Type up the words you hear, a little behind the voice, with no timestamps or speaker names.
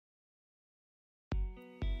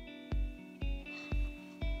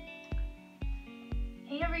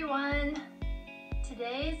Hey everyone!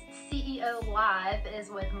 Today's CEO Live is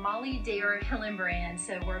with Molly Dare Hillenbrand.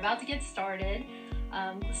 So we're about to get started.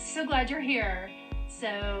 So glad you're here.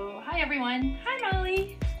 So hi everyone. Hi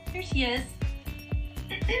Molly. Here she is.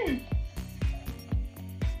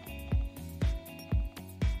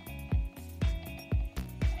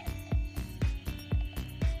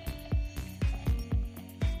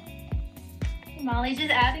 Molly,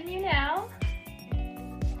 just adding you now.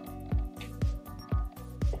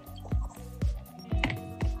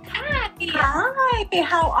 Hi,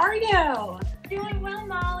 how are you? Doing well,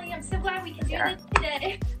 Molly. I'm so glad we can do this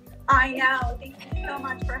today. I know. Thank you so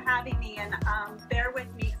much for having me, and bear with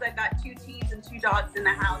me because I've got 2 teens and 2 dogs in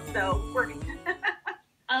the house, so we're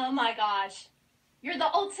Oh my gosh. You're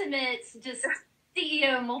the ultimate just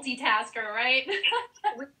CEO multitasker, right?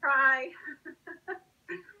 We try.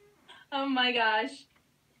 Oh my gosh.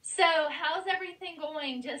 So how's everything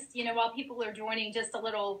going? Just, while people are joining, just a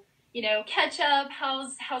little, catch up.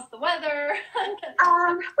 How's the weather? Well,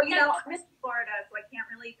 I'm in Florida, so I can't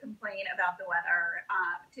really complain about the weather.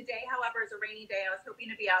 Today, however, is a rainy day. I was hoping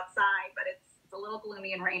to be outside, but it's a little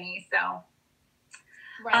gloomy and rainy, so.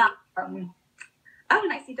 Right. And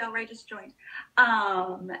I see Del Rey just joined.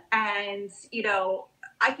 I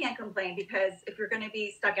can't complain because if you're going to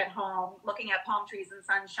be stuck at home, looking at palm trees and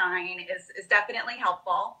sunshine is definitely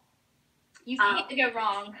helpful. You can't go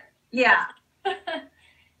wrong. Yeah.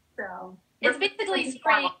 So it's basically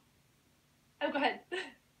spring. Oh, go ahead.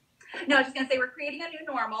 No, I was just going to say we're creating a new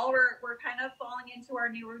normal. We're kind of falling into our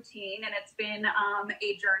new routine, and it's been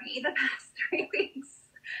a journey the past 3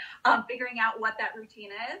 weeks, figuring out what that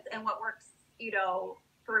routine is and what works,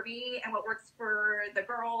 for me and what works for the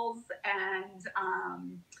girls, and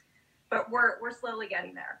but we're slowly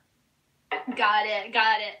getting there. Got it.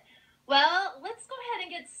 Well, let's go ahead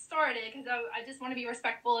and get started because I just want to be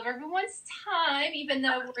respectful of everyone's time, even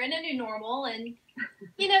though we're in a new normal. And,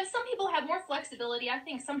 some people have more flexibility. I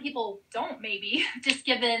think some people don't, maybe, just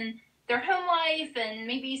given their home life and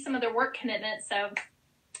maybe some of their work commitments.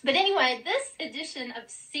 But anyway, this edition of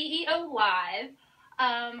CEO Live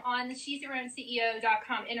on the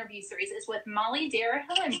She'sYourOwnCEO.com interview series is with Molly Dare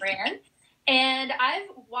Hillenbrand. And I've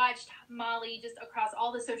watched Molly just across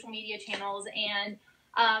all the social media channels and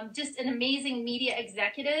just an amazing media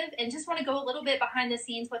executive, and just want to go a little bit behind the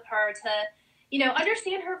scenes with her to,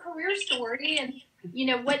 understand her career story and,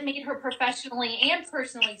 what made her professionally and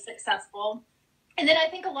personally successful. And then I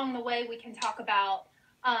think along the way we can talk about,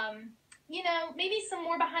 maybe some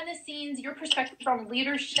more behind the scenes, your perspective on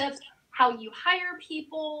leadership, how you hire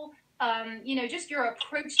people, just your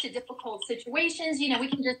approach to difficult situations. We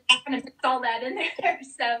can just kind of mix all that in there.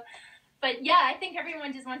 So, but yeah, I think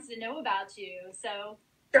everyone just wants to know about you. So,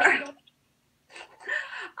 sure.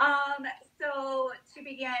 So to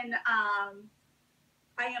begin,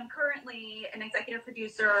 I am currently an executive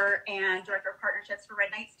producer and director of partnerships for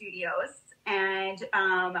Red Knight Studios. And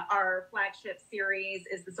our flagship series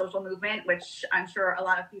is The Social Movement, which I'm sure a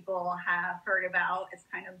lot of people have heard about. It's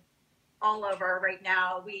kind of all over right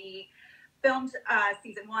now. We filmed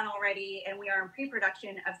season 1 already, and we are in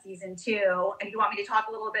pre-production of season 2. And if you want me to talk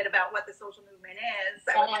a little bit about what The Social Movement is,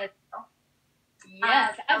 I would like to know.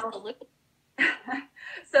 Yes, absolutely.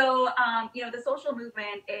 So, The Social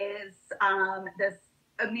Movement is this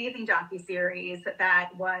amazing docuseries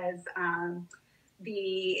that was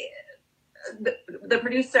the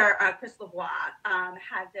producer, Chris Lavoie,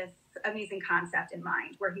 had this amazing concept in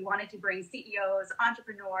mind where he wanted to bring CEOs,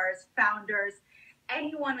 entrepreneurs, founders,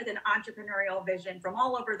 anyone with an entrepreneurial vision from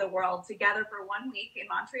all over the world together for 1 week in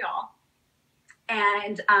Montreal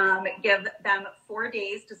and give them 4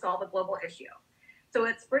 days to solve a global issue. So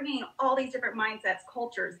it's bringing all these different mindsets,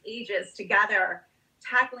 cultures, ages together,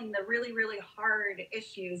 tackling the really, really hard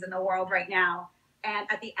issues in the world right now. And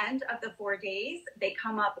at the end of the 4 days, they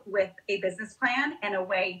come up with a business plan and a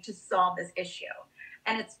way to solve this issue.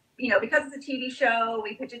 And it's, because it's a TV show,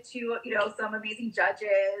 we pitch it to, some amazing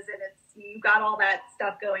judges, and you've got all that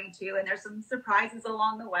stuff going too. And there's some surprises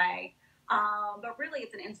along the way. But really,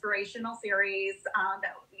 it's an inspirational series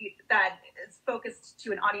that is focused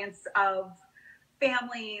to an audience of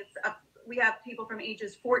families. We have people from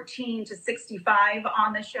ages 14 to 65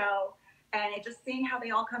 on the show. And it just seeing how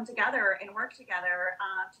they all come together and work together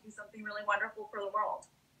to do something really wonderful for the world.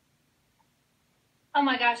 Oh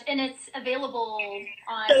my gosh. And it's available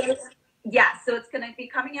on... Yes, so it's going to be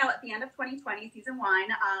coming out at the end of 2020, season 1.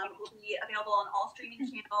 Will be available on all streaming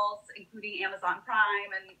channels, including Amazon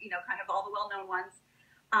Prime and, kind of all the well-known ones.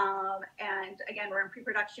 And again, we're in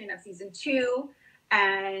pre-production of season 2.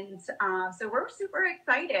 And so we're super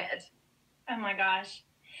excited. Oh my gosh.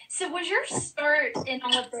 So was your start in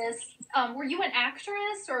all of this, were you an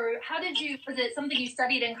actress, or was it something you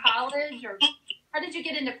studied in college, or how did you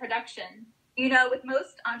get into production? You know, with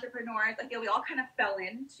most entrepreneurs, I feel we all kind of fell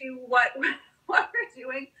into what we're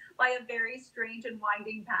doing by a very strange and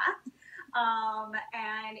winding path.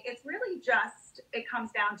 And it's really just, it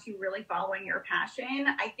comes down to really following your passion.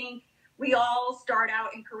 I think we all start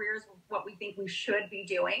out in careers with what we think we should be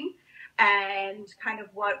doing and kind of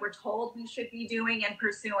what we're told we should be doing and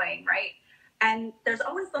pursuing, right? And there's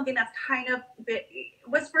always something that's kind of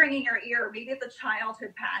whispering in your ear. Maybe it's a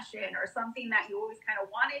childhood passion or something that you always kind of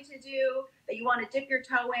wanted to do, that you want to dip your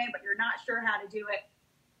toe in, but you're not sure how to do it.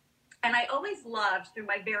 And I always loved, through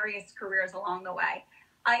my various careers along the way,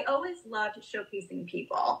 I always loved showcasing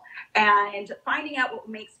people and finding out what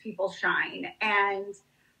makes people shine. And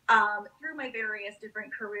through my various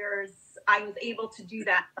different careers, I was able to do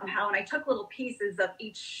that somehow. And I took little pieces of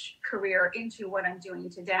each career into what I'm doing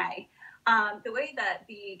today. The way that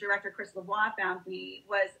the director, Chris Lavoie, found me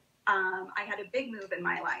was I had a big move in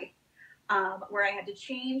my life where I had to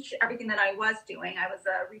change everything that I was doing. I was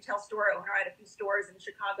a retail store owner. I had a few stores in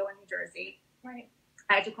Chicago and New Jersey. Right.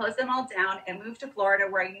 I had to close them all down and move to Florida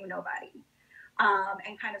where I knew nobody,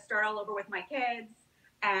 and kind of start all over with my kids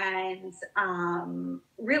and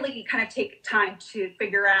really kind of take time to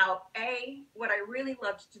figure out, what I really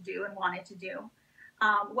loved to do and wanted to do.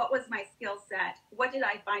 What was my skill set? What did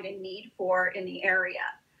I find a need for in the area?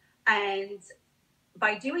 And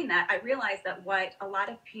by doing that, I realized that what a lot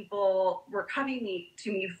of people were coming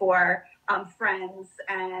to me for, friends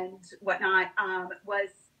and whatnot, was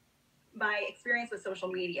my experience with social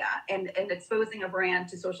media and exposing a brand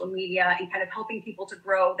to social media and kind of helping people to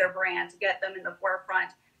grow their brand, to get them in the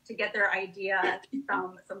forefront, to get their idea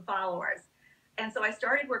some followers. And so I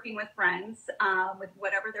started working with friends with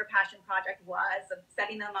whatever their passion project was, of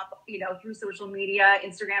setting them up, through social media,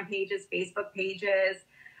 Instagram pages, Facebook pages,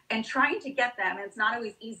 and trying to get them. And it's not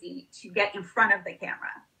always easy to get in front of the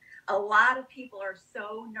camera. A lot of people are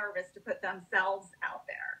so nervous to put themselves out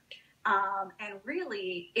there. And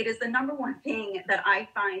really, it is the number one thing that I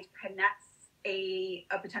find connects a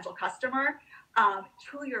potential customer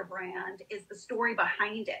to your brand is the story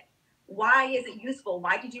behind it. Why is it useful?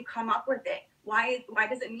 Why did you come up with it? Why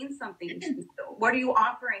does it mean something to you? What are you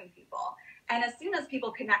offering people? And as soon as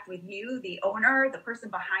people connect with you, the owner, the person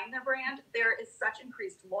behind the brand, there is such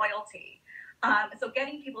increased loyalty. So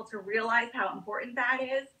getting people to realize how important that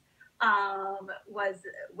is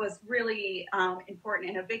was really important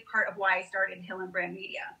and a big part of why I started Hillenbrand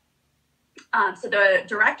Media. So the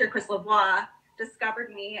director, Chris Lavoie,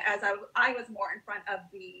 discovered me as I was more in front of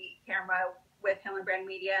the camera with Hillenbrand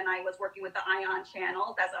Media, and I was working with the Ion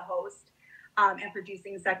channels as a host and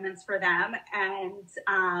producing segments for them.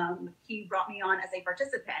 And he brought me on as a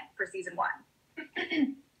participant for season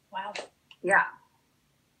 1. Wow. Yeah.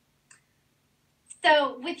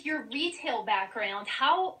 So with your retail background,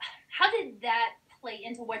 how did that play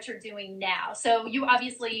into what you're doing now? So you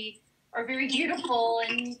obviously are very beautiful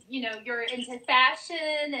and, you're into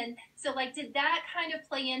fashion. And so did that kind of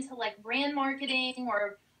play into brand marketing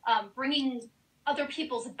or bringing other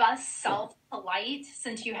people's best self to light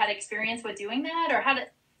since you had experience with doing that? Or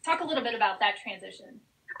talk a little bit about that transition?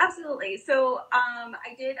 Absolutely. So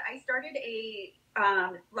I started a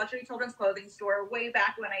luxury children's clothing store way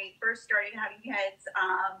back when I first started having kids,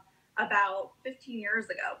 about 15 years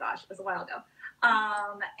ago. Gosh, it was a while ago.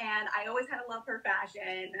 And I always had a love for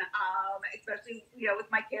fashion, especially, with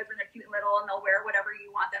my kids when they're cute and little and they'll wear whatever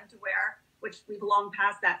you want them to wear, which we've long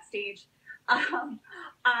past that stage.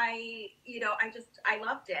 I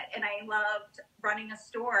loved it, and I loved running a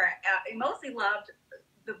store. I mostly loved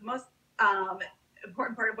the most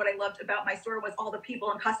important part of what I loved about my store was all the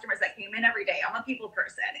people and customers that came in every day. I'm a people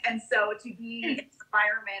person, and so to be in an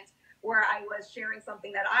environment where I was sharing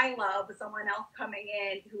something that I love with someone else coming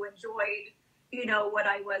in who enjoyed, what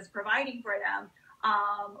I was providing for them,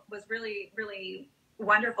 was really, really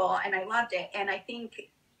wonderful, and I loved it. And I think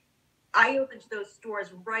I opened those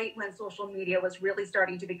stores right when social media was really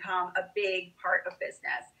starting to become a big part of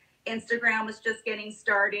business. Instagram was just getting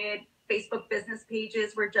started. Facebook business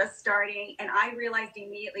pages were just starting. And I realized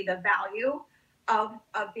immediately the value of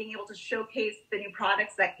being able to showcase the new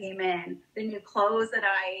products that came in, the new clothes that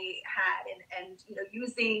I had, and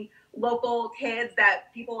using local kids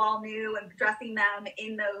that people all knew and dressing them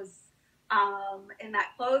in those, in that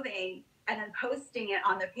clothing, and then posting it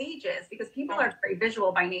on the pages, because people are very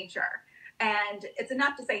visual by nature. And it's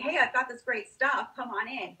enough to say, hey, I've got this great stuff, come on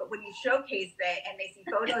in. But when you showcase it and they see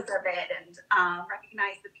photos of it and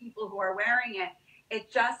recognize the people who are wearing it,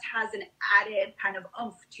 it just has an added kind of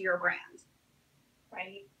oomph to your brand.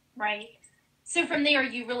 Right. So from there,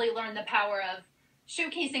 you really learn the power of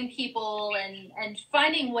showcasing people and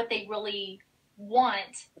finding what they really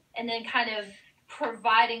want, and then kind of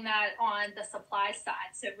providing that on the supply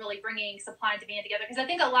side. So really bringing supply and demand together. Because I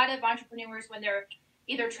think a lot of entrepreneurs, when they're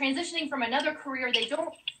either transitioning from another career, they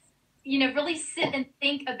don't, really sit and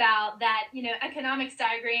think about that, economics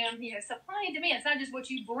diagram, supply and demand. It's not just what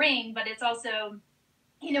you bring, but it's also,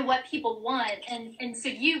 what people want. And so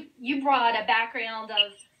you brought a background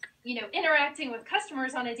of, interacting with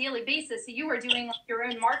customers on a daily basis. So you were doing like your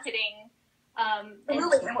own marketing.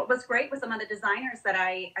 Absolutely. And what was great was some of the designers that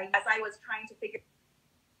as I was trying to figure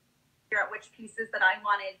out which pieces that I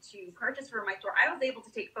wanted to purchase for my store, I was able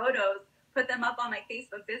to take photos, put them up on my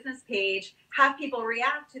Facebook business page, have people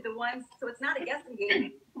react to the ones. So it's not a guessing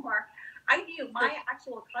game anymore. I knew my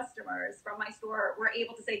actual customers from my store were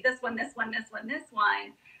able to say this one, this one, this one, this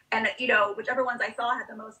one. And, whichever ones I saw had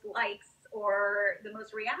the most likes or the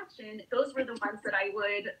most reaction, those were the ones that I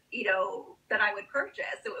would purchase.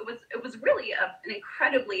 So it was really an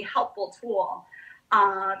incredibly helpful tool,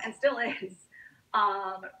 and still is,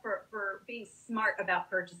 for being smart about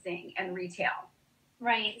purchasing and retail.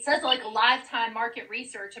 Right. So it's like a lifetime market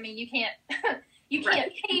research. I mean, you can't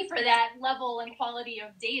Right. pay for that level and quality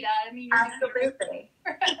of data. I mean, Absolutely.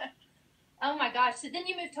 Oh my gosh. So then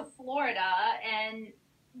you moved to Florida, and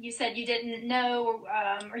you said you didn't know,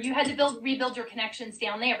 or you had to rebuild your connections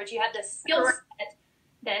down there, but you had this skill set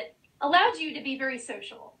that allowed you to be very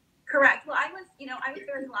social. Correct. Well, I was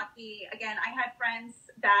very lucky. Again, I had friends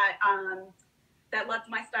that loved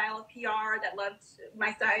my style of PR, that loved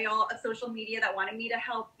my style of social media, that wanted me to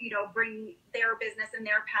help, bring their business and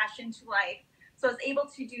their passion to life. So I was able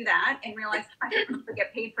to do that and realize I didn't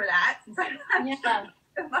get paid for that since I'm not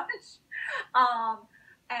so much.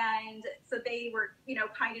 And so they were,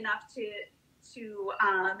 kind enough to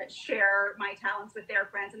share my talents with their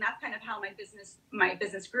friends, and that's kind of how my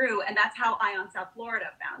business grew, and that's how Eye on South Florida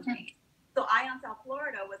found me. So Eye on South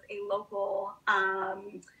Florida was a local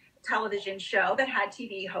television show that had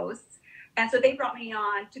TV hosts, and so they brought me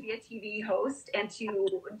on to be a TV host and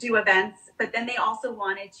to do events. But then they also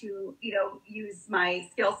wanted to, use my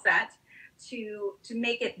skill set to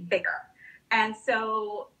make it bigger. And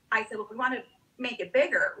so I said, well, if we want to make it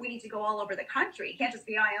bigger, we need to go all over the country. It can't just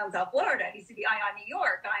be Eye on South Florida. It needs to be Eye on New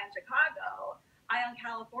York, Eye on Chicago, Eye on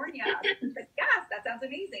California. Said, yes, that sounds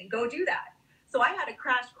amazing. Go do that. So I had a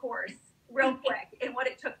crash course real quick in what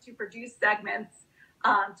it took to produce segments,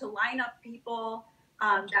 to line up people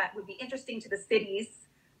that would be interesting to the cities.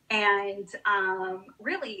 And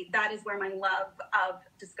really, that is where my love of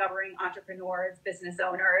discovering entrepreneurs, business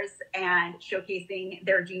owners, and showcasing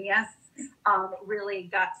their genius really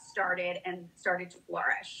got started to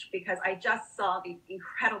flourish, because I just saw the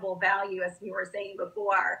incredible value, as we were saying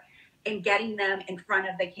before, in getting them in front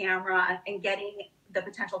of the camera and getting the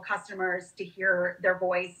potential customers to hear their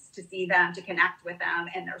voice, to see them, to connect with them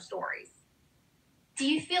and their stories. Do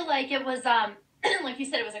you feel like it was, like you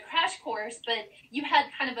said, it was a crash course, but you had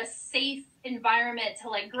kind of a safe environment to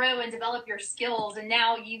like grow and develop your skills, and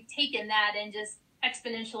now you've taken that and just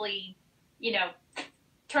exponentially,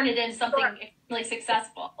 turn it into something extremely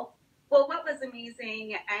successful? Well, what was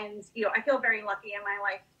amazing, and I feel very lucky in my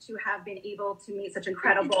life to have been able to meet such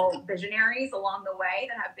incredible visionaries along the way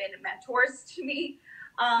that have been mentors to me,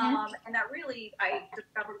 and that really I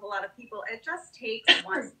discovered with a lot of people. It just takes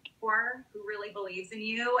one mentor who really believes in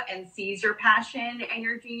you and sees your passion and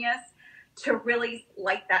your genius to really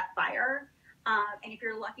light that fire. And if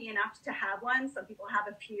you're lucky enough to have one, some people have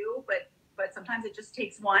a few, but sometimes it just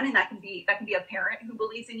takes one, and that can be a parent who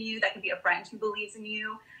believes in you, that can be a friend who believes in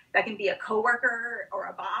you, that can be a coworker or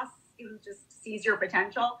a boss who just sees your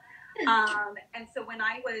potential. And so when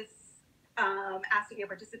I was asked to be a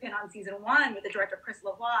participant on season 1 with the director Chris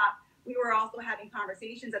Lavoie, we were also having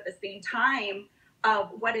conversations at the same time of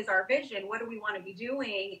what is our vision, what do we want to be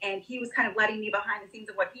doing, and he was kind of letting me behind the scenes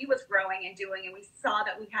of what he was growing and doing, and we saw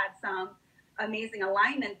that we had some amazing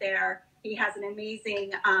alignment there. He has an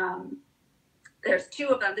amazing there's two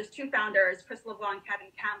of them. There's two founders, Chris Lavoie and Kevin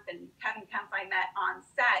Kemp. And Kevin Kemp I met on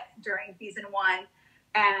set during season 1.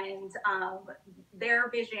 And their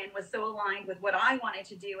vision was so aligned with what I wanted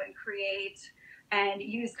to do and create and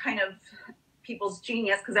use kind of people's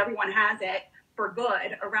genius, because everyone has it, for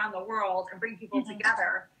good around the world and bring people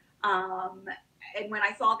together. And when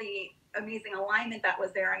I saw the amazing alignment that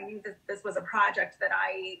was there, I knew that this was a project that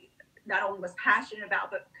I not only was passionate about,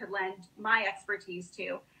 but could lend my expertise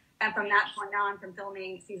to. And from that point on, from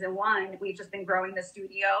filming season 1, we've just been growing the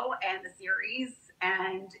studio and the series,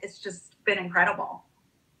 and it's just been incredible.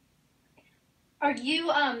 Are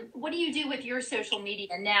you what do you do with your social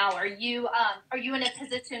media now? Are you in a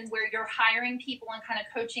position where you're hiring people and kind of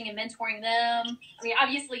coaching and mentoring them? I mean,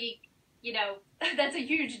 obviously, you know, that's a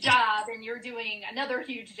huge job and you're doing another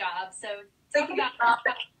huge job. So talk about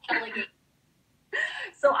delegate.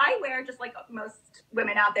 So I wear, just like most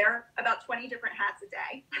women out there, about 20 different hats a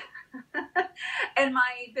day. And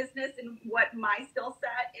my business and what my skill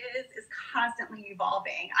set is constantly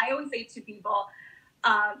evolving. I always say to people,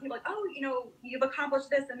 people are like, oh, you know, you've accomplished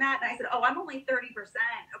this and that. And I said, oh, I'm only 30%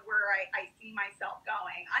 of where I see myself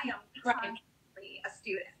going. I am constantly a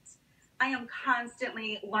student. I am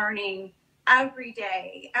constantly learning every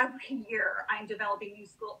day, every year. I'm developing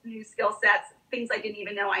new skill sets, things I didn't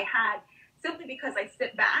even know I had, simply because I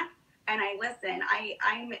sit back and I listen.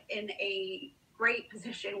 I'm in a great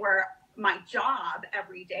position where my job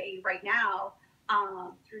every day right now,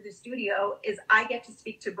 through the studio, is I get to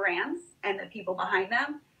speak to brands and the people behind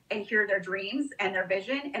them and hear their dreams and their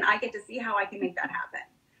vision, and I get to see how I can make that happen.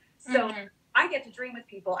 So I get to dream with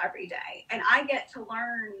people every day, and I get to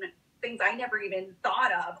learn things I never even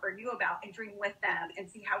thought of or knew about and dream with them and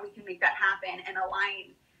see how we can make that happen and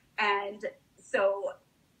align. And so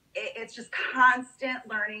it's just constant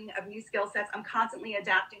learning of new skill sets. I'm constantly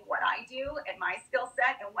adapting what I do and my skill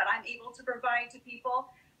set and what I'm able to provide to people,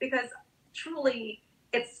 because truly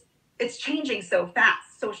it's changing so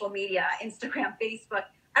fast. Social media, Instagram, Facebook,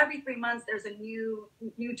 every 3 months there's a new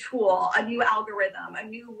tool, a new algorithm, a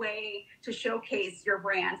new way to showcase your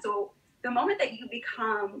brand. So the moment that you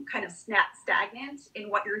become kind of stagnant in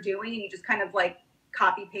what you're doing and you just kind of like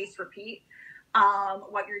copy, paste, repeat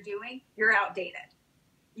what you're doing, you're outdated.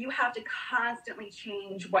 You have to constantly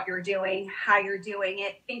change what you're doing, how you're doing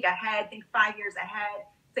it, think ahead, think 5 years ahead,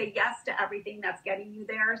 say yes to everything that's getting you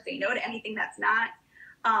there, say no to anything that's not.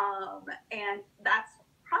 And that's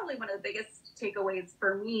probably one of the biggest takeaways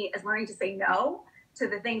for me, is learning to say no to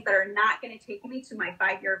the things that are not going to take me to my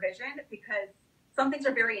 5-year vision, because some things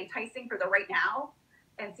are very enticing for the right now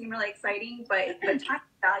and seem really exciting, but time is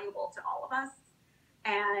valuable to all of us.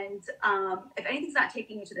 And if anything's not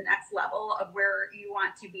taking you to the next level of where you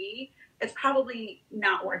want to be, it's probably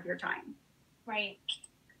not worth your time. Right.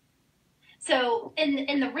 So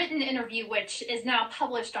in the written interview, which is now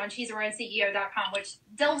published on She'sHerOwnCEO.com, which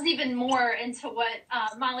delves even more into what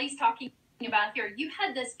Molly's talking about here, you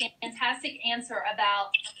had this fantastic answer about,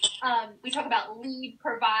 we talk about lead,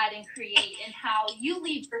 provide, and create, and how you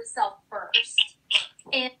lead yourself first.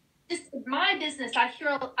 And just my business, I hear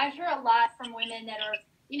a lot from women that are,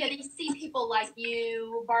 you know, they see people like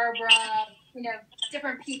you, Barbara, you know,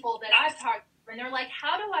 different people that I've talked to, and they're like,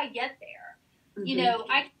 how do I get there? Mm-hmm. You know,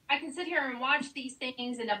 I can sit here and watch these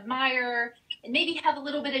things and admire and maybe have a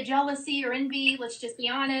little bit of jealousy or envy, let's just be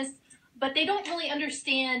honest, but they don't really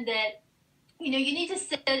understand that, you know, you need to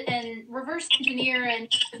sit and reverse engineer and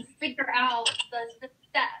figure out the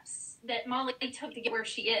steps that Molly took to get where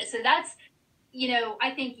she is. So that's, you know,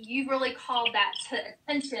 I think you really called that to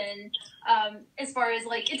attention, as far as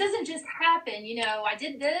like, it doesn't just happen, you know, I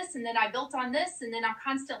did this and then I built on this and then I'm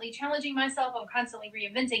constantly challenging myself. I'm constantly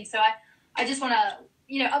reinventing. So I just want to,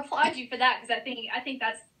 you know, applaud you for that, because I think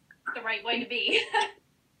that's the right way to be.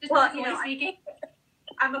 Just well, you know, speaking.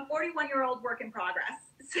 I'm a 41-year-old work in progress.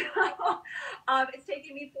 So it's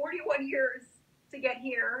taken me 41 years to get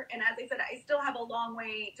here. And as I said, I still have a long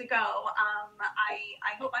way to go.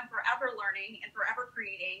 I hope I'm forever learning and forever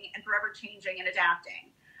creating and forever changing and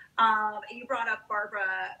adapting. You brought up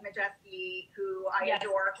Barbara Majeski, who I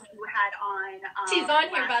adore, who had on. She's on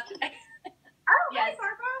here, by the way. Oh, yes. Hi,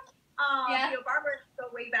 Barbara. Yeah. You know, Barbara, go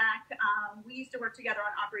way back. We used to work together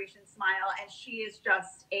on Operation Smile, and she is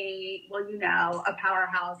just a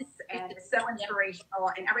powerhouse and so inspirational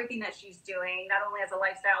in everything that she's doing, not only as a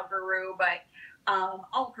lifestyle guru, but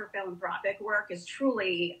all of her philanthropic work is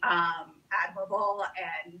truly admirable.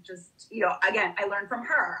 And just, you know, again, I learn from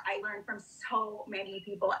her. I learn from so many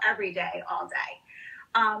people every day, all day.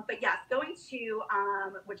 But yes, going to,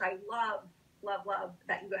 which I love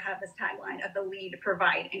that you have this tagline of the lead,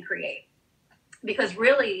 provide, and create, because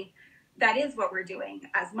really that is what we're doing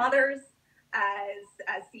as mothers,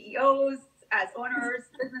 as CEOs, as owners,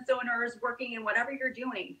 business owners, working in whatever you're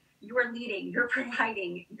doing. You are leading, you're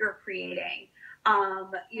providing, you're creating.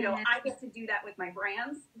 You know, I get to do that with my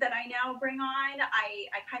brands that I now bring on. I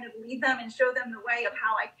kind of lead them and show them the way of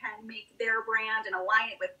how I can make their brand and align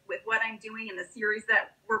it with what I'm doing in the series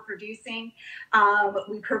that we're producing.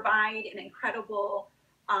 We provide an incredible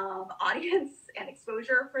audience and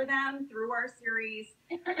exposure for them through our series.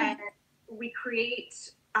 And we create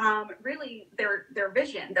really their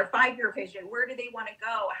vision, their 5-year vision. Where do they want to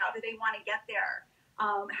go? How do they want to get there?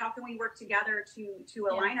 How can we work together to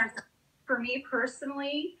align ourselves? for me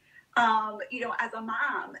personally, as a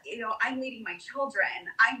mom, I'm leading my children.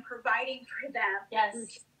 I'm providing for them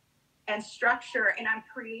Yes. and structure, and I'm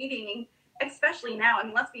creating, especially now. I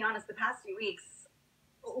mean, let's be honest, the past few weeks,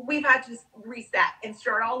 we've had to reset and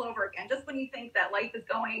start all over again. Just when you think that life is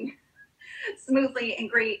going smoothly and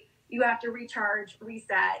great, you have to recharge,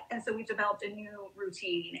 reset. And so we developed a new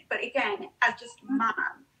routine. But again, as just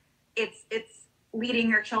mom, it's leading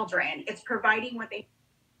your children. It's providing what they.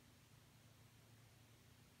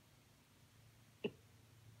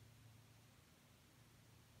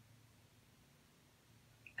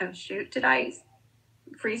 Oh shoot, did I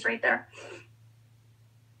freeze right there?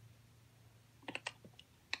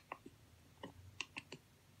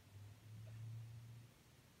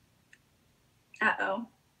 Uh-oh.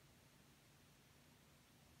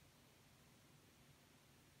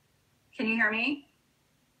 Can you hear me?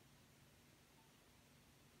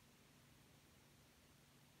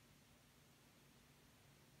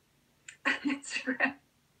 Can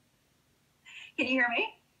you hear me?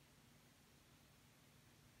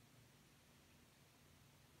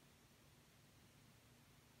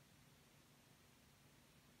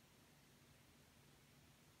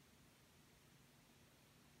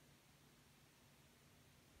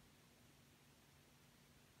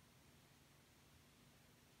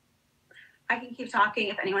 I can keep talking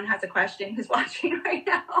if anyone has a question who's watching right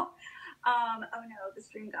now. Oh no, the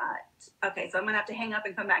stream got, okay, so I'm gonna have to hang up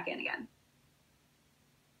and come back in again.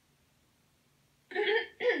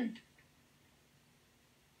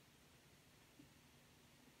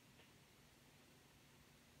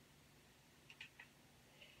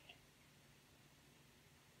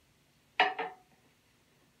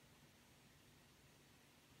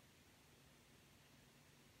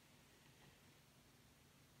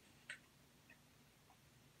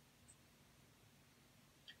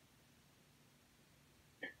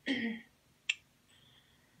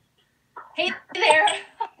 Hey there.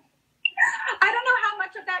 I don't know how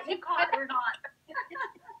much of that you caught or not.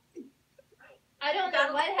 I don't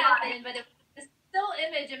know what happened, but it was a still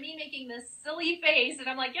image of me making this silly face, and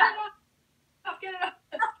I'm like, get it off, get it off.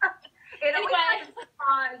 It always has a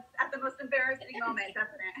pause at the most embarrassing moment,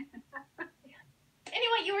 doesn't it?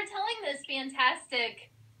 Anyway, you were telling this fantastic,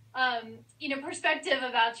 perspective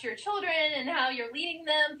about your children and how you're leading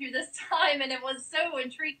them through this time, and it was so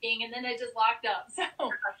intriguing, and then it just locked up. So.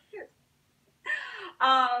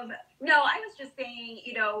 No, I was just saying,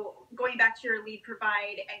 going back to your lead,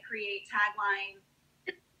 provide, and create tagline,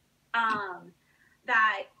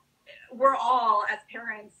 that we're all, as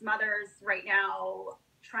parents, mothers right now,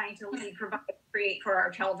 trying to lead, provide, create for our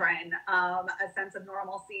children, a sense of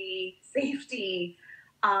normalcy, safety,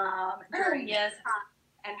 during yes.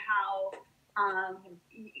 And how,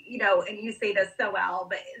 and you say this so well,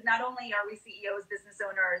 but not only are we CEOs, business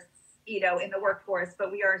owners, in the workforce,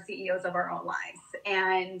 but we are CEOs of our own lives,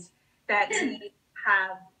 and that we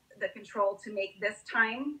have the control to make this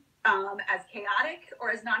time as chaotic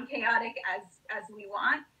or as non-chaotic as we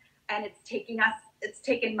want. And it's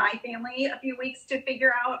taken my family a few weeks to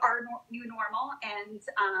figure out our new normal. And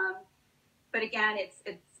but again,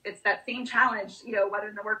 it's that same challenge, whether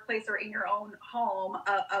in the workplace or in your own home,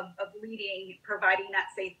 of leading, providing that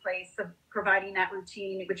safe place, of providing that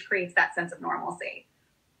routine, which creates that sense of normalcy.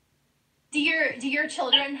 Do your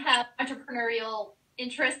children have entrepreneurial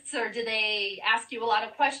interests, or do they ask you a lot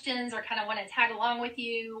of questions, or kind of want to tag along with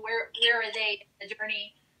you? Where are they in the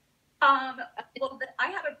journey? Well, I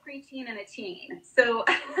have a preteen and a teen, so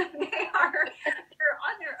they're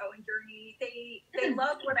on their own journey. They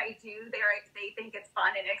love what I do. They think it's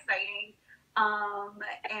fun and exciting,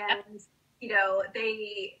 and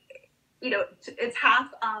it's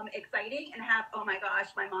half exciting and half, oh my gosh,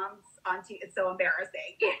 my mom's auntie, it's so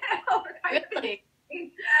embarrassing. Really?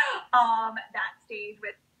 That stage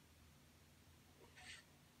with.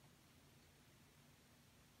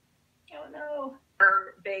 Oh no.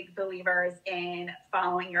 We're big believers in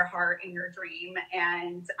following your heart and your dream,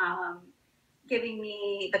 and giving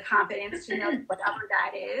me the confidence to know whatever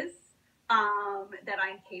that is, that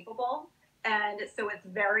I'm capable. And so it's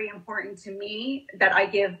very important to me that I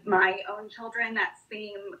give my own children that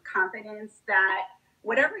same confidence that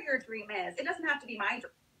whatever your dream is, it doesn't have to be my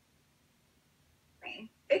dream.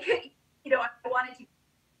 It could, I want it to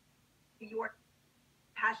be your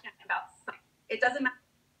passionate about something. It doesn't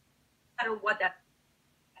matter what that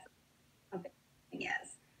something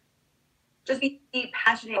is. Just be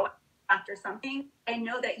passionate after something and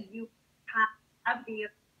know that you have the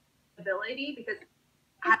ability, because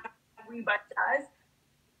everybody does,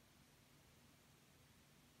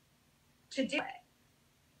 to do it.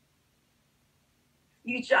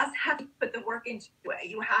 You just have to put the work into it.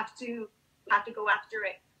 You have to have to go after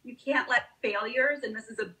it. You can't let failures, and this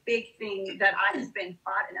is a big thing that I've been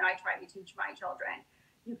taught and that I try to teach my children.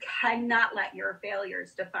 You cannot let your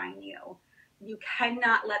failures define you. You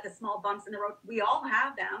cannot let the small bumps in the road. We all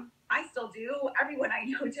have them. I still do. Everyone I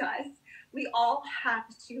know does. We all have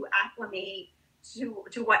to acclimate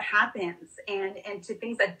to what happens and to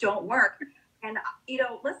things that don't work. And,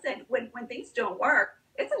 listen, when things don't work,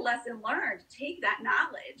 it's a lesson learned. Take that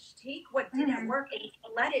knowledge, take what didn't work and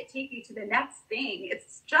let it take you to the next thing.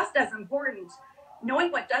 It's just as important.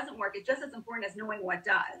 Knowing what doesn't work is just as important as knowing what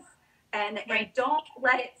does. And don't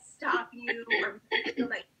let it stop you or feel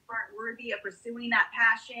like you aren't worthy of pursuing that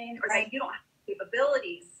passion or that you don't have the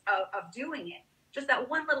capabilities of doing it. Just that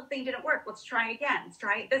one little thing didn't work. Let's try again. Let's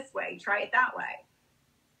try it this way. Try it that way.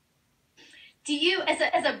 Do you,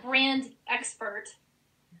 as a brand expert,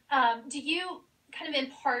 do you kind of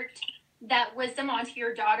impart that wisdom onto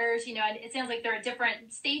your daughters? And it sounds like they're at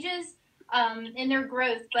different stages in their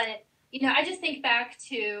growth, but, I just think back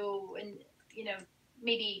to, and,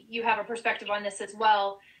 maybe you have a perspective on this as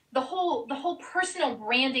well. The whole personal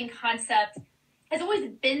branding concept has always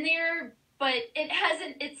been there, but it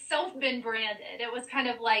hasn't itself been branded. It was kind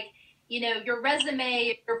of like, your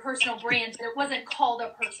resume, your personal brand, but it wasn't called a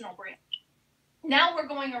personal brand. Now we're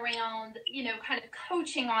going around, kind of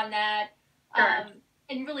coaching on that,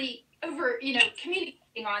 and really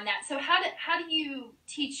communicating on that. So how do you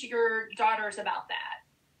teach your daughters about that?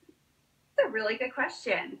 That's a really good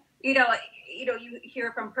question. You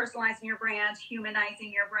hear from personalizing your brand,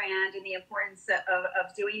 humanizing your brand, and the importance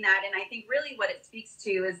of doing that. And I think really what it speaks to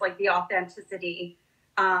is like the authenticity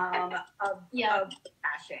of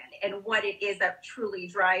passion and what it is that truly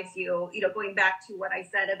drives you. Going back to what I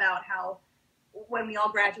said about how when we all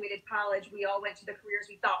graduated college, we all went to the careers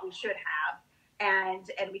we thought we should have, and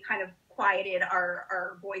we kind of quieted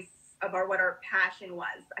our voice of what our passion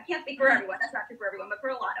was. I can't speak for everyone. That's not true for everyone, but for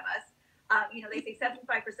a lot of us. They say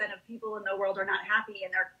 75% of people in the world are not happy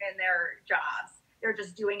in their jobs. They're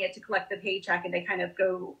just doing it to collect the paycheck, and they kind of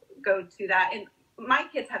go to that. And my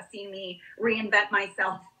kids have seen me reinvent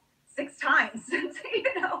myself 6 times,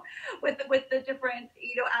 with the different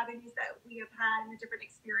avenues that we have had and the different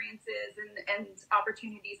experiences and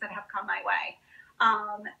opportunities that have come my way.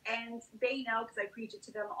 And they know, because I preach it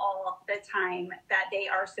to them all the time, that they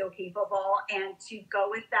are so capable, and to go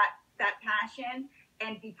with that passion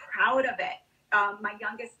and be proud of it. My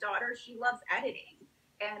youngest daughter, she loves editing,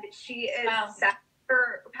 and she is that's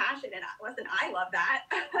her passion. And listen, I love that.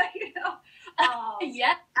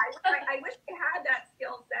 Yeah. I wish I had that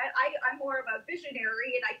skill set. I'm more of a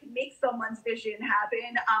visionary, and I can make someone's vision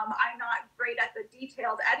happen. I'm not great at the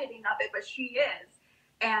detailed editing of it, but she is.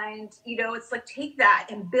 And it's like, take that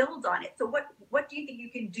and build on it. So what do you think you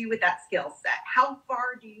can do with that skill set? How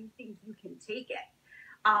far do you think you can take it?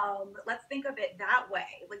 Let's think of it that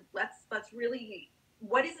way. Like, let's really,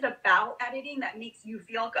 what is it about editing that makes you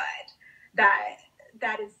feel good? That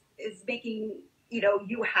is making,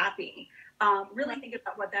 you happy. Really think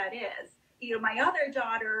about what that is. My other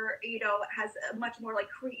daughter, has a much more like,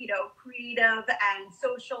 creative and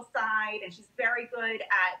social side, and she's very good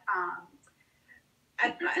at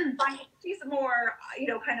she's more,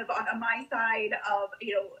 kind of on my side of,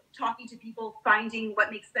 talking to people, finding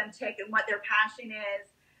what makes them tick and what their passion is.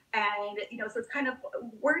 And, so it's kind of,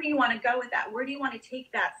 where do you want to go with that? Where do you want to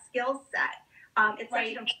take that skill set? It's such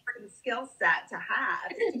an important skill set to have,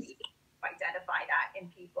 to identify that in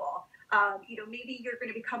people. Maybe you're going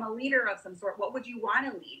to become a leader of some sort. What would you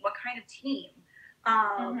want to lead? What kind of team?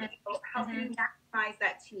 How can you maximize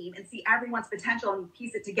that team and see everyone's potential and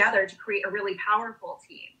piece it together to create a really powerful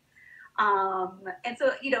team? And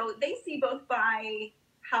so, they see both by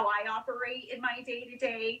how I operate in my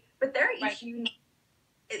day-to-day, but they're each unique.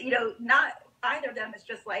 Not either of them is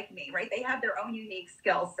just like me, right? They have their own unique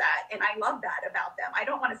skill set, and I love that about them. I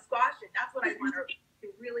don't want to squash it. That's what I want to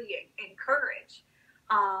really encourage,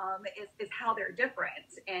 is how they're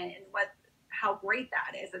different and how great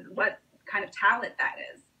that is and what kind of talent that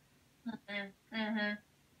is.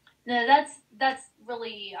 No, that's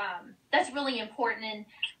really important. And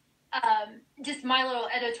just my little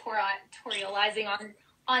editorializing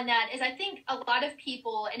on that is, I think a lot of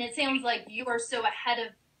people, and it sounds like you are so ahead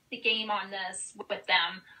of the game on this with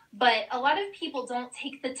them, but a lot of people don't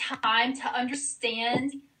take the time to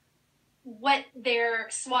understand what their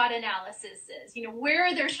SWOT analysis is. Where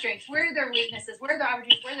are their strengths, where are their weaknesses, where are their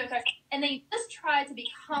opportunities, where are their threats, and they just try to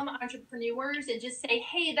become entrepreneurs and just say,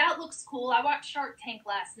 hey, that looks cool. I watched Shark Tank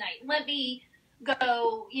last night. Let me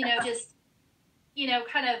go, just,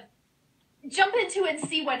 kind of jump into it and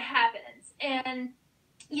see what happens. And,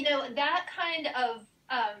 that kind of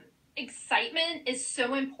excitement is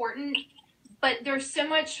so important but there's so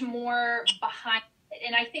much more behind it.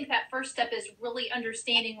 And I think that first step is really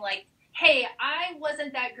understanding, like, hey, I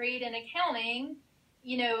wasn't that great in accounting,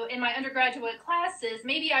 you know, in my undergraduate classes.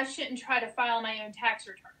 Maybe I shouldn't try to file my own tax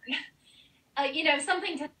return. You know,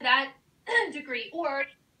 something to that degree. Or,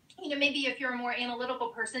 you know, maybe if you're a more analytical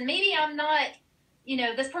person, maybe I'm not, you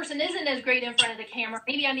know, this person isn't as great in front of the camera.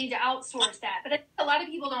 Maybe I need to outsource that. But I think a lot of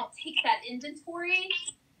people don't take that inventory.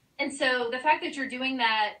 And so the fact that you're doing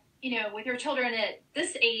that, you know, with your children at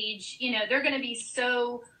this age, you know, they're going to be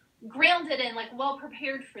so grounded and like well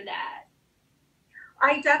prepared for that.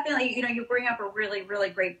 I definitely, you know, you bring up a really, really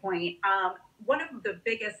great point. One of the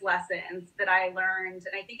biggest lessons that I learned,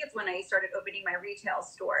 and I think it's when I started opening my retail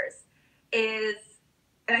stores, is,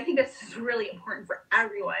 and I think this is really important for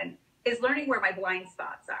everyone, is learning where my blind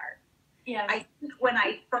spots are. Yeah. I think when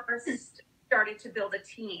I first started to build a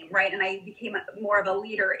team, right, and I became more of a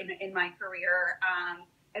leader in my career,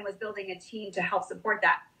 and was building a team to help support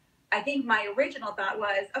that, I think my original thought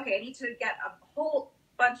was, okay, I need to get a whole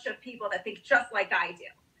bunch of people that think just like I do.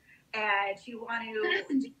 And you want to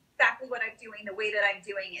do exactly what I'm doing the way that I'm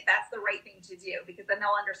doing it. That's the right thing to do, because then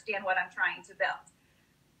they'll understand what I'm trying to build.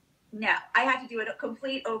 No, I had to do a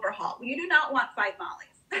complete overhaul. You do not want 5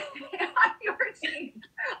 Mollies on your team,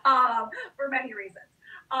 for many reasons.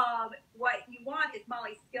 What you want is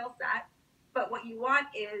Molly's skill set, but what you want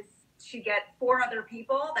is to get 4 other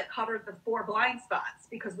people that cover the 4 blind spots,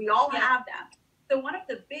 because we all have them. So one of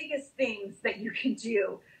the biggest things that you can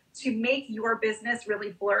do to make your business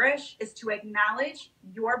really flourish is to acknowledge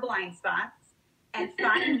your blind spots and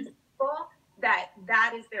find people that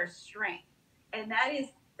is their strength. And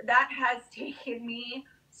that has taken me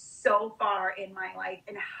so far in my life,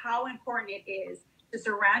 and how important it is to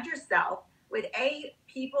surround yourself with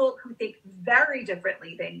people who think very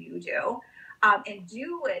differently than you do, and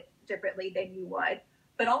do it differently than you would,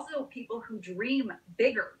 but also people who dream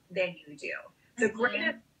bigger than you do. The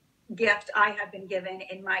greatest gift I have been given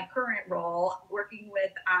in my current role, working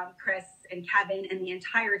with Chris and Kevin and the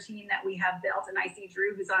entire team that we have built, and I see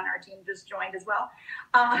Drew, who's on our team, just joined as well,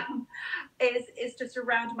 is to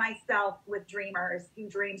surround myself with dreamers who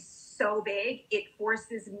dream so big. It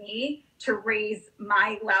forces me to raise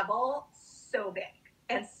my level so big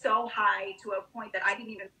and so high to a point that I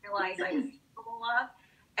didn't even realize I was capable of.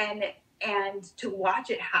 And to watch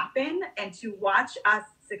it happen and to watch us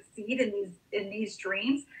succeed in these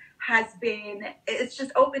dreams it's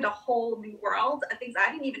just opened a whole new world of things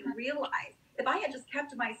I didn't even realize. If I had just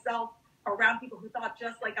kept myself around people who thought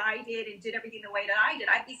just like I did and did everything the way that I did,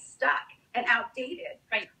 I'd be stuck and outdated,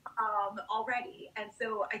 right, already. And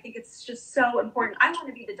so I think it's just so important. I want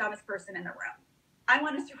to be the dumbest person in the room. I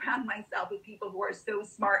want to surround myself with people who are so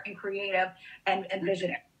smart and creative and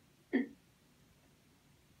visionary.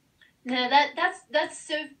 No,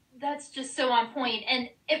 that's just so on point. And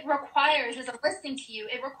it requires, as I'm listening to you,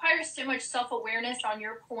 it requires so much self-awareness on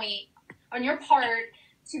your part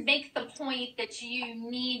to make the point that you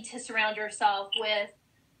need to surround yourself with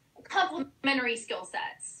complementary skill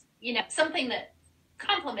sets, you know, something that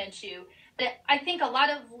complements you. But I think a lot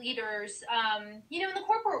of leaders, you know, in the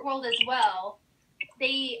corporate world as well,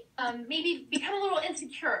 they maybe become a little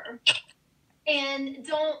insecure and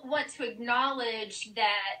don't want to acknowledge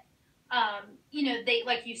that, you know, they,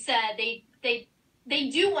 like you said, they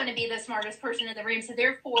do want to be the smartest person in the room. So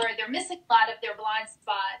therefore they're missing a lot of their blind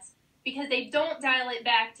spots because they don't dial it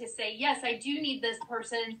back to say, yes, I do need this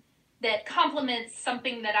person that complements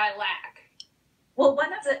something that I lack. Well,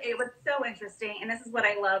 it was so interesting, and this is what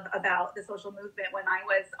I love about the social movement. When I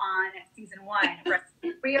was on season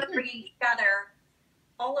 1, we are bringing together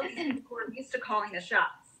all of these people who are used to calling the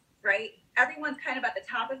shots, right? Everyone's kind of at the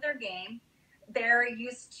top of their game. They're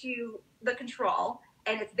used to the control,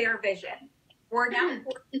 and it's their vision. We're now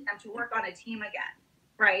forcing them to work on a team again,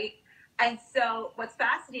 right? And so what's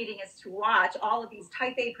fascinating is to watch all of these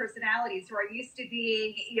type A personalities who are used to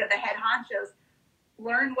being, you know, the head honchos,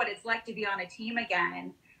 learn what it's like to be on a team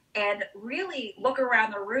again, and really look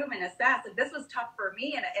around the room and assess. And this was tough for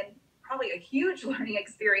me, and probably a huge learning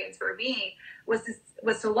experience for me was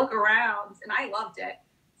to look around, and I loved it,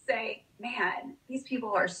 say, man, these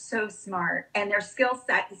people are so smart, and their skill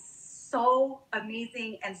set is so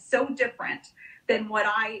amazing and so different than what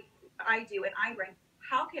I do and I bring.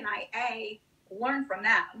 How can I learn from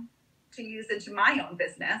them to use into my own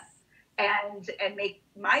business and make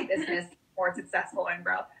my business more successful and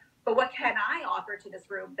grow? But what can I offer to this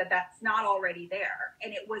room that's not already there?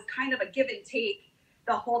 And it was kind of a give and take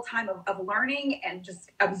the whole time of learning and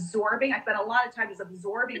just absorbing. I spent a lot of time just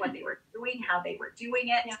absorbing what they were doing, how they were doing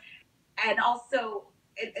it, and also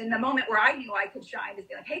in the moment where I knew I could shine is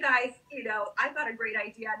be like, hey guys, you know, I've got a great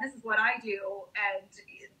idea and this is what I do. And,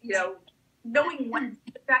 you know, knowing when to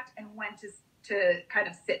expect and when to kind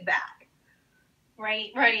of sit back.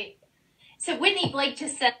 Right, right. So Whitney Blake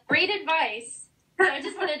just said, great advice. So I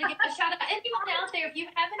just wanted to give a shout out. Anyone out there, if you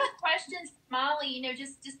have any questions, Molly, you know,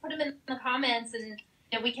 just put them in the comments, and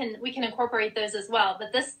you know, we can incorporate those as well.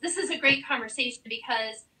 But this is a great conversation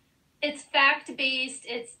because it's fact based.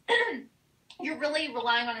 It's you're really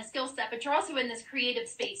relying on a skill set, but you're also in this creative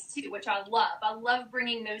space too, which I love. I love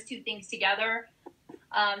bringing those two things together.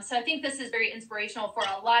 So I think this is very inspirational for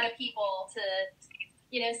a lot of people to,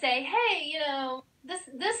 you know, say, hey, you know, this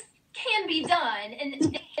can be done.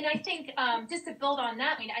 And I think just to build on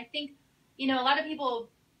that, I mean, I think, you know, a lot of people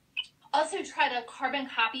also try to carbon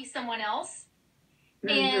copy someone else.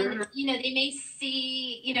 And, you know, they may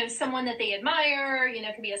see, you know, someone that they admire, you know,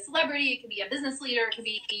 it could be a celebrity, it could be a business leader, it could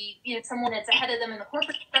be, you know, someone that's ahead of them in the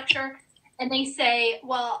corporate structure. And they say,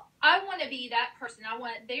 well, I want to be that person. I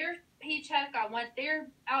want their paycheck. I want their,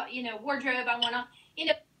 you know, wardrobe. I want to, you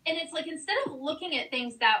know, and it's like, instead of looking at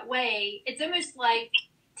things that way, it's almost like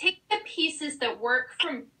take the pieces that work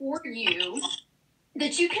for you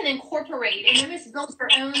that you can incorporate and almost build your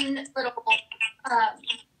own little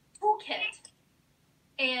toolkit.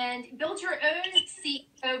 And build your own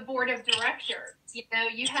CEO board of directors. You know,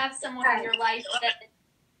 you have someone in your life that,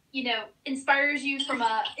 you know, inspires you from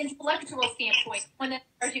a intellectual standpoint, one that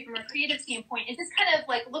inspires you from a creative standpoint, and just kind of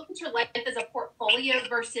like look at your life as a portfolio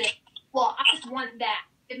versus, well, I just want that.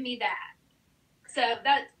 Give me that. So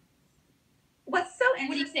that. What's so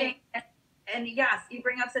interesting, and yes, you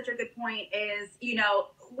bring up such a good point, is, you know,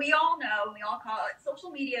 we all know, we all call it, social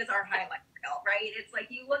media is our highlight reel, right? It's like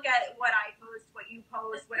you look at what I post, what you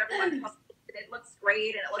post, what everyone posts, and it looks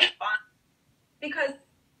great and it looks fun. Because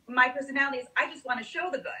my personality is, I just want to show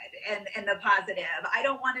the good and the positive. I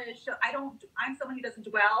don't want to show, I'm someone who doesn't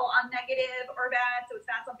dwell on negative or bad, so it's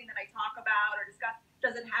not something that I talk about or discuss.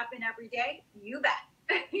 Does it happen every day? You bet.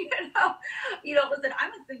 You know, listen,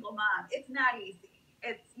 I'm a single mom. It's not easy.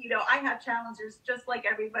 It's, you know, I have challenges just like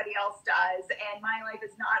everybody else does. And my life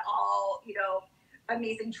is not all, you know,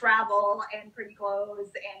 amazing travel and pretty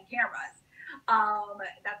clothes and cameras.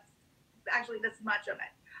 That's actually this much of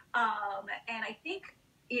it. And I think,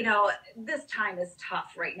 you know, this time is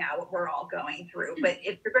tough right now, what we're all going through. But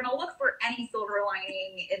if you're going to look for any silver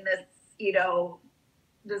lining in this, you know,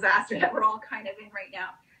 disaster that we're all kind of in right now,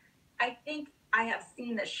 I think I have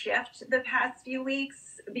seen the shift the past few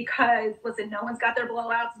weeks because, listen, no one's got their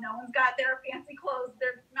blowouts. No one's got their fancy clothes.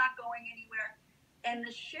 They're not going anywhere. And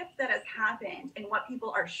the shift that has happened in what people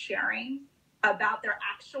are sharing about their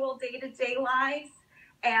actual day-to-day lives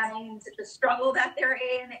and the struggle that they're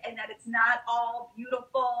in, and that it's not all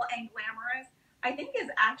beautiful and glamorous, I think is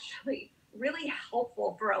actually really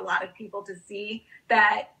helpful for a lot of people to see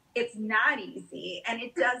that it's not easy, and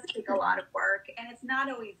it does take a lot of work, and it's not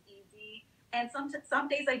always easy. And some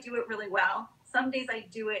days I do it really well. Some days I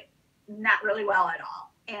do it not really well at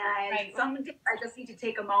all. And some days I just need to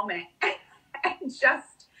take a moment and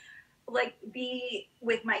just like be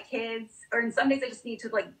with my kids. Or in some days I just need to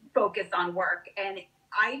like focus on work. And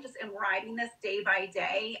I just am riding this day by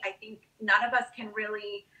day. I think none of us can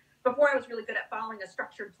really, before I was really good at following a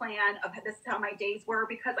structured plan of this is how my days were,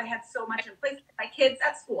 because I had so much in place with my kids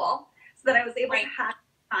at school, so that I was able to have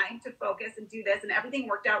time to focus and do this, and everything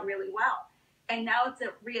worked out really well. And now it's a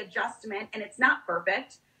readjustment, and it's not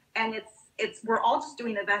perfect, and it's we're all just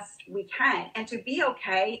doing the best we can. And to be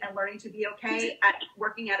okay and learning to be okay at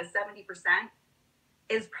working at a 70%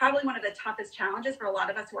 is probably one of the toughest challenges for a lot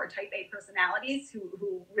of us who are type A personalities,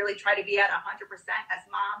 who really try to be at 100% as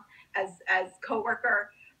mom, as coworker,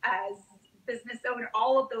 as business owner,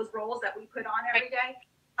 all of those roles that we put on every day.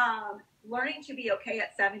 Learning to be okay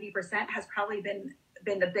at 70% has probably been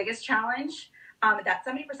the biggest challenge. That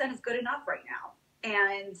 70% is good enough right now.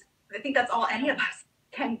 And I think that's all any of us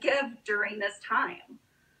can give during this time.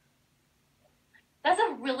 That's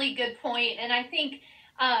a really good point. And I think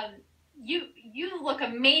you look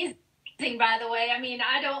amazing, by the way. I mean,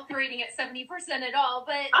 I don't rating at 70% at all,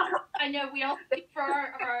 but I know we all speak for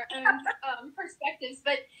our own perspectives.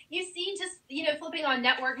 But you see just, you know, flipping on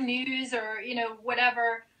network news or, you know,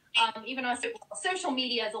 whatever, even on social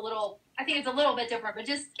media is I think it's a little bit different, but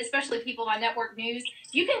just especially people on network news,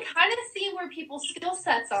 you can kind of see where people's skill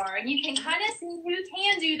sets are, and you can kind of see who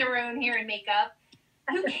can do their own hair and makeup,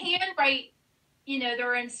 who can write, you know,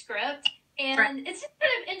 their own script. And it's just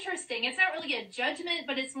kind of interesting. It's not really a judgment,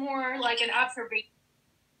 but it's more like an observation.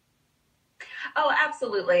 Oh,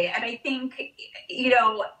 absolutely. And I think, you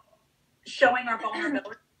know, showing our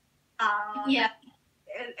vulnerability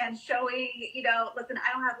and showing, listen,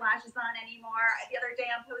 I don't have lashes on anymore. The other day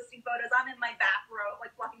I'm posting photos. I'm in my bathrobe,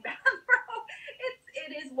 like fluffy bathrobe.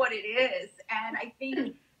 It is what it is. And I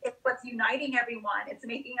think it's what's uniting everyone. It's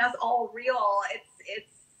making us all real.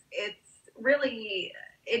 It's really,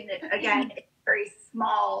 again, it's very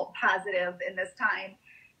small positive in this time,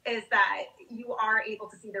 is that you are able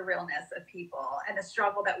to see the realness of people and the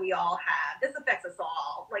struggle that we all have. This affects us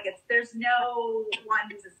all. Like, there's no one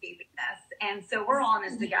who's escaping this. And so we're all in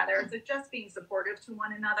this together. So just being supportive to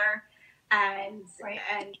one another and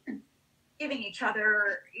giving each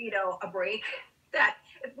other, a break, that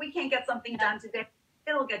if we can't get something done today,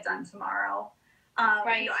 it'll get done tomorrow.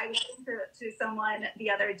 I was listening to someone the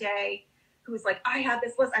other day who was like, I have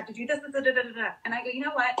this list, I have to do this, and I go, you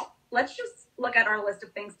know what? Let's just look at our list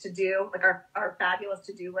of things to do, like our fabulous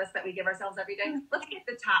to-do list that we give ourselves every day. Let's get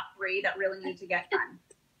the top 3 that really need to get done,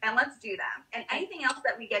 and let's do them. And anything else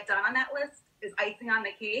that we get done on that list is icing on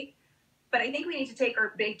the cake. But I think we need to take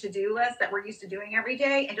our big to-do list that we're used to doing every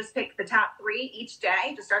day and just pick the top 3 each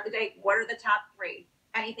day to start the day. What are the top 3?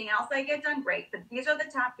 Anything else I get done? Great. But these are the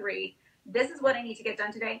top 3. This is what I need to get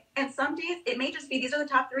done today. And some days it may just be these are the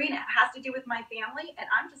top 3 and it has to do with my family, and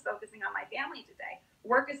I'm just focusing on my family today.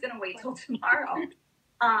 Work is going to wait till tomorrow.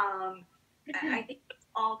 I think it's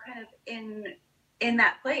all kind of in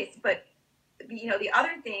that place. But, the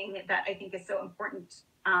other thing that I think is so important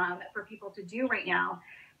for people to do right now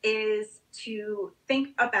is to think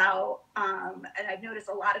about, and I've noticed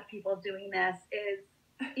a lot of people doing this, is,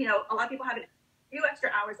 a lot of people have a few extra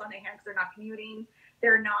hours on their hands because they're not commuting.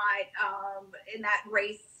 They're not in that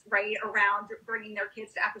race, right, around bringing their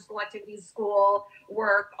kids to after-school activities, school,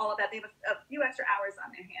 work, all of that. They have a few extra hours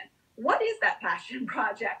on their hand. What is that passion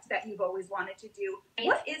project that you've always wanted to do?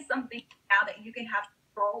 What is something now that you can have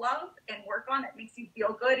control of and work on that makes you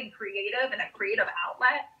feel good and creative and a creative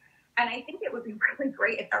outlet? And I think it would be really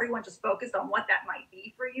great if everyone just focused on what that might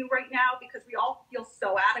be for you right now, because we all feel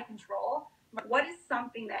so out of control. What is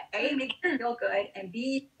something that A, makes you feel good, and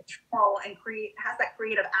B, control and has that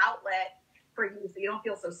creative outlet for you so you don't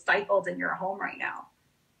feel so stifled in your home right now?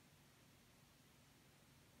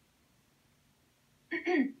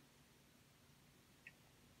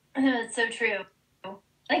 That's so true.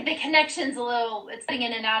 Like, the connection's it's in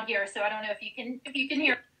and out here, so I don't know if you can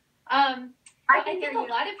hear. I think a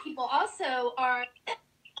lot of people also are.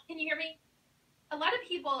 Can you hear me? A lot of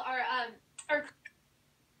people are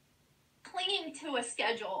clinging to a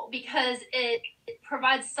schedule because it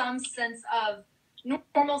provides some sense of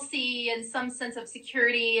normalcy and some sense of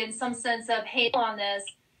security and some sense of, hey, on this.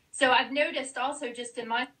 So I've noticed also just in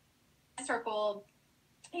my circle,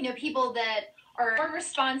 people that are more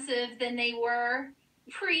responsive than they were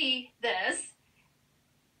pre this.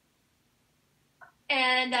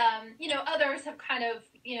 And, others have kind of,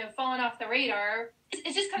 fallen off the radar.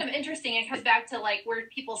 It's just kind of interesting. It comes back to like where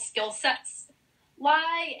people's skill sets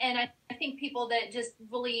lie. And I think people that just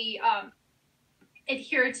really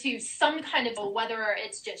adhere to some kind of, whether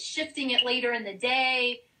it's just shifting it later in the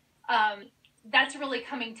day, that's really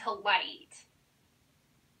coming to light.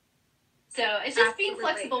 So it's just being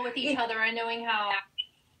flexible with each other and knowing how.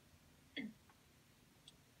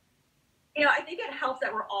 I think it helps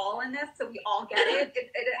that we're all in this, so we all get it. It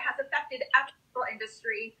has affected every single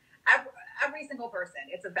industry, every single person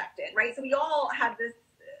it's affected, right? So we all have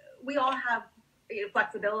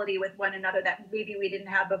flexibility with one another that maybe we didn't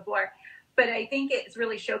have before. But I think it's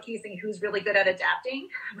really showcasing who's really good at adapting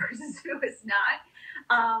versus who is not.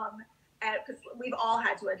 Because we've all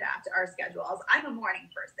had to adapt our schedules. I'm a morning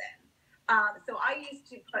person. So I used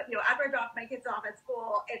to put, after I dropped my kids off at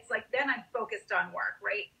school, it's like then I'm focused on work,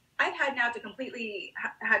 right? I've had now to completely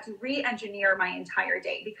had to re-engineer my entire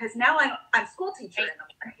day because now I'm school teacher in the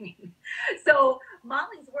morning. So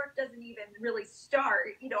Molly's work doesn't even really start.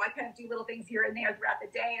 I kind of do little things here and there throughout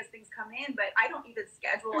the day as things come in, but I don't even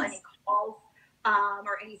schedule any calls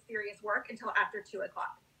or any serious work until after 2:00.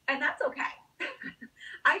 And that's okay.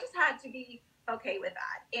 I just had to be okay with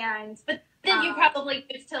that. And but then you probably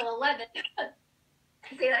do till 11.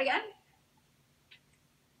 Say that again?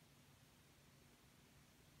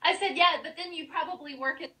 I said, yeah, but then you probably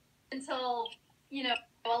work it until, 11.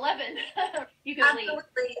 You can Absolutely.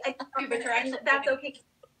 leave. That's okay.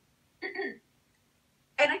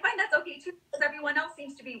 And I find that's okay too, because everyone else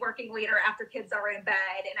seems to be working later after kids are in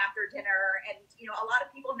bed and after dinner. And, a lot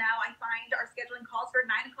of people now I find are scheduling calls for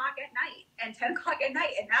 9:00 at night and 10:00 at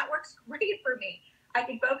night. And that works great for me. I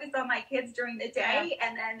can focus on my kids during the day,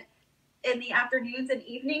 and then in the afternoons and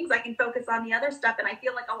evenings, I can focus on the other stuff. And I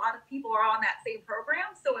feel like a lot of people are on that same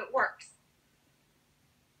program, so it works.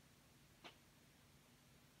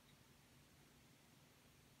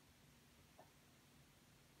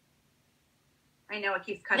 I know it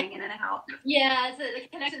keeps cutting in and out. Yeah, the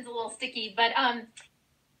connection's a little sticky, but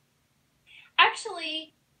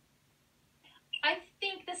actually, I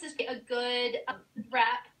think this is a good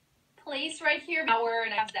wrap place right here. Hour,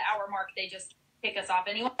 and after the hour mark, they just kick us off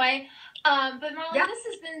anyway. But Molly, this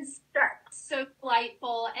has been so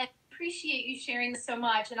delightful, and appreciate you sharing this so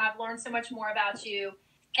much. And I've learned so much more about you.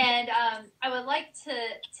 And I would like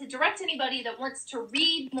to direct anybody that wants to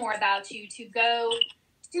read more about you to go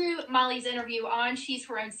to Molly's interview on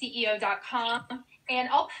she'sherown.ceo.com. And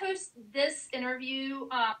I'll post this interview.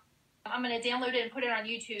 I'm going to download it and put it on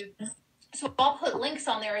YouTube. So I'll put links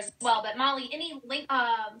on there as well. But Molly, any link,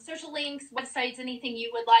 social links, websites, anything you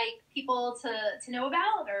would like people to know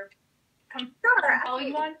about or come follow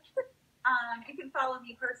you on? You can follow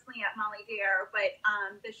me personally at Molly Dare, but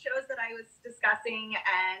the shows that I was discussing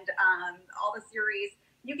and all the series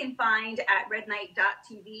you can find at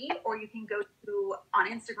rednight.tv, or you can go to on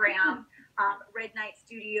Instagram, Red Night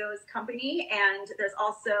Studios Company, and there's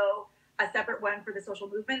also a separate one for the social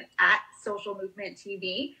movement at Social Movement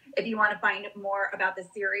TV. If you want to find more about the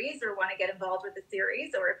series or want to get involved with the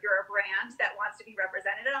series, or if you're a brand that wants to be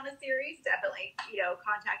represented on the series, definitely,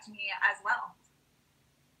 contact me as well.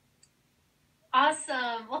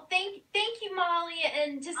 Awesome. Well, thank you, Molly,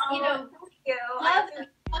 and just love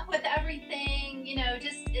with everything.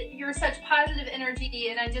 Just you're such positive energy,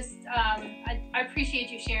 and I just I appreciate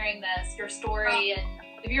you sharing your story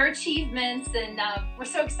and your achievements, and we're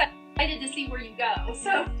so excited to see where you go.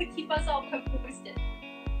 So keep us all posted.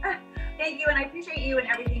 Thank you, and I appreciate you and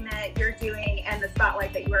everything that you're doing and the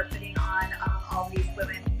spotlight that you are putting on all these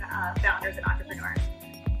women founders and entrepreneurs.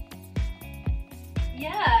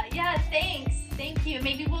 Yeah, thanks. Thank you.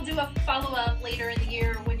 Maybe we'll do a follow-up later in the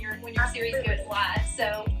year when your series goes live.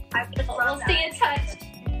 So we'll stay in touch.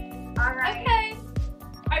 All right. Okay.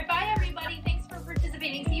 All right, bye everybody. Thanks for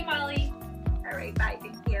participating. See you, Molly. All right, bye.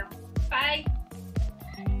 Thank you. Bye.